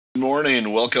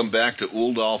Morning. Welcome back to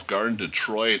Old Garden,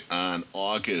 Detroit on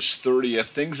August 30th.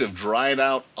 Things have dried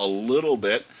out a little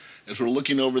bit. As we're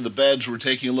looking over the beds, we're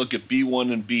taking a look at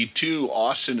B1 and B2.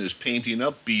 Austin is painting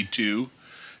up B2.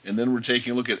 And then we're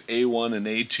taking a look at A1 and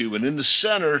A2. And in the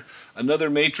center, another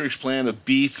matrix plan of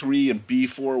B3 and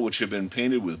B4, which have been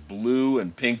painted with blue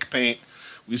and pink paint.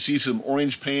 We see some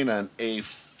orange paint on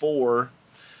A4.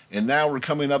 And now we're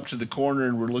coming up to the corner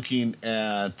and we're looking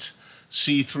at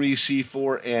C3,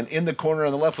 C4, and in the corner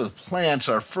on the left with plants,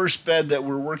 our first bed that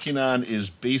we're working on is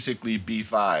basically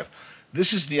B5.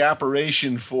 This is the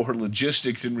operation for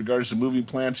logistics in regards to moving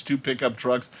plants, 2 pickup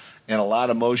trucks, and a lot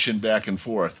of motion back and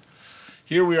forth.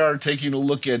 Here we are taking a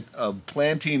look at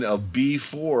planting of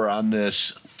B4 on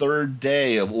this third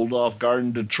day of Old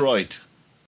Garden, Detroit.